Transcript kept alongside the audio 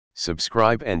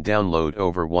Subscribe and download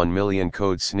over 1 million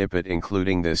code snippet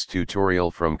including this tutorial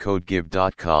from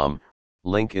codegive.com,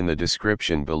 link in the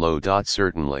description below.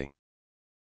 Certainly.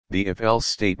 The if-else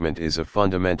statement is a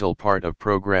fundamental part of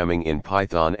programming in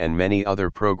Python and many other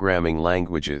programming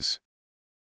languages.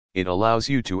 It allows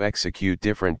you to execute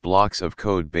different blocks of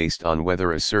code based on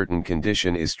whether a certain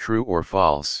condition is true or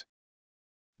false.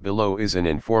 Below is an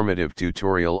informative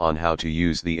tutorial on how to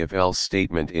use the if-else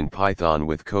statement in Python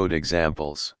with code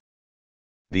examples.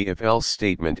 The if-else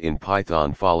statement in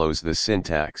Python follows the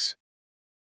syntax.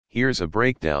 Here's a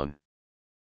breakdown.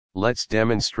 Let's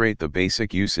demonstrate the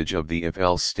basic usage of the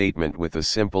if-else statement with a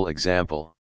simple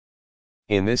example.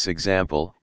 In this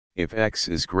example, if x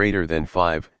is greater than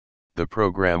 5, the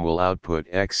program will output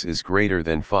x is greater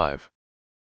than 5.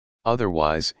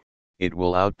 Otherwise, it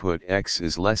will output x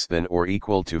is less than or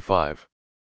equal to 5.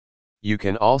 You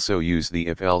can also use the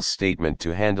if-else statement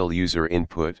to handle user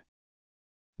input.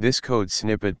 This code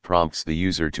snippet prompts the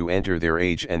user to enter their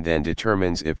age and then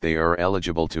determines if they are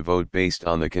eligible to vote based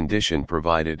on the condition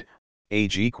provided,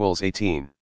 age equals 18.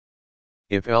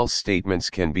 If-else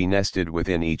statements can be nested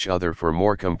within each other for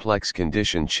more complex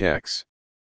condition checks.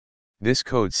 This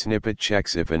code snippet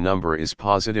checks if a number is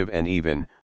positive and even,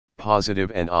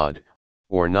 positive and odd,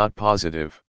 or not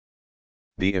positive.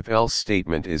 The if-else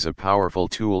statement is a powerful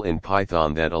tool in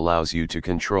Python that allows you to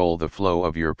control the flow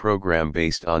of your program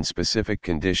based on specific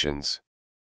conditions.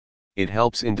 It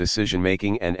helps in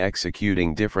decision-making and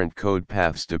executing different code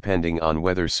paths depending on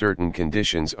whether certain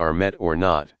conditions are met or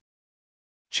not.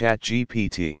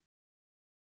 ChatGPT